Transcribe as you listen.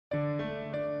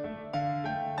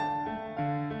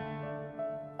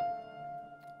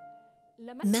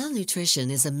Malnutrition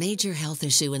is a major health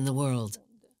issue in the world.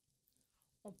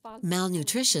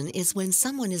 Malnutrition is when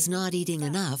someone is not eating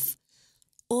enough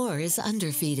or is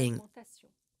underfeeding.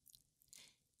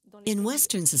 In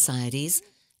Western societies,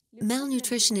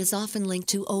 malnutrition is often linked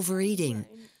to overeating,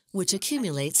 which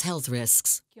accumulates health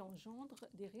risks.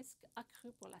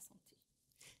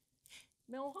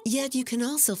 Yet you can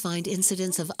also find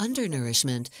incidents of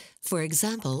undernourishment, for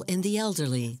example, in the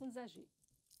elderly.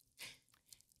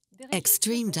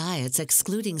 Extreme diets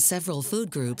excluding several food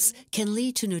groups can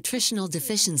lead to nutritional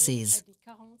deficiencies.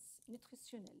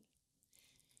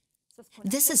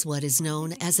 This is what is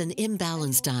known as an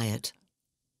imbalanced diet.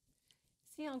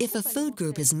 If a food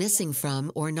group is missing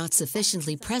from or not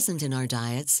sufficiently present in our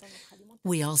diets,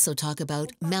 we also talk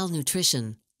about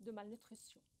malnutrition.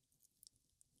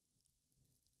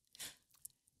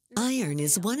 Iron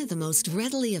is one of the most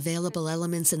readily available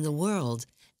elements in the world,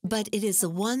 but it is the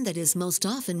one that is most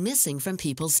often missing from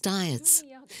people's diets.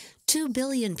 2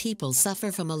 billion people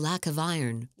suffer from a lack of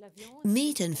iron.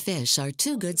 Meat and fish are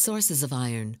two good sources of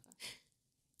iron.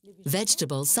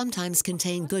 Vegetables sometimes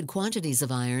contain good quantities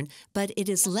of iron, but it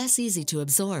is less easy to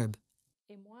absorb.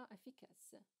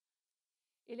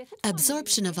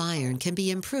 Absorption of iron can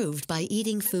be improved by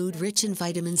eating food rich in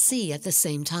vitamin C at the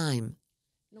same time.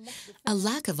 A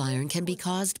lack of iron can be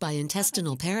caused by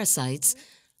intestinal parasites,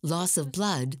 loss of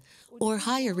blood, or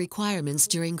higher requirements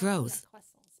during growth.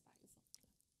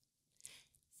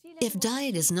 If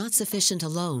diet is not sufficient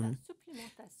alone,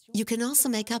 you can also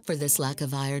make up for this lack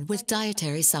of iron with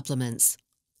dietary supplements.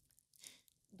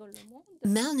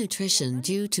 Malnutrition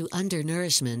due to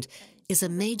undernourishment is a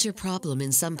major problem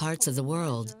in some parts of the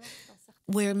world,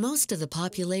 where most of the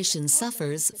population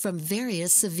suffers from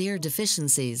various severe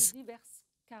deficiencies.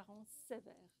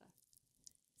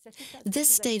 This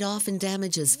state often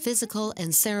damages physical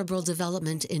and cerebral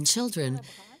development in children,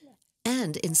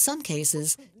 and in some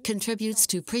cases contributes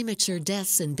to premature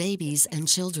deaths in babies and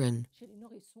children.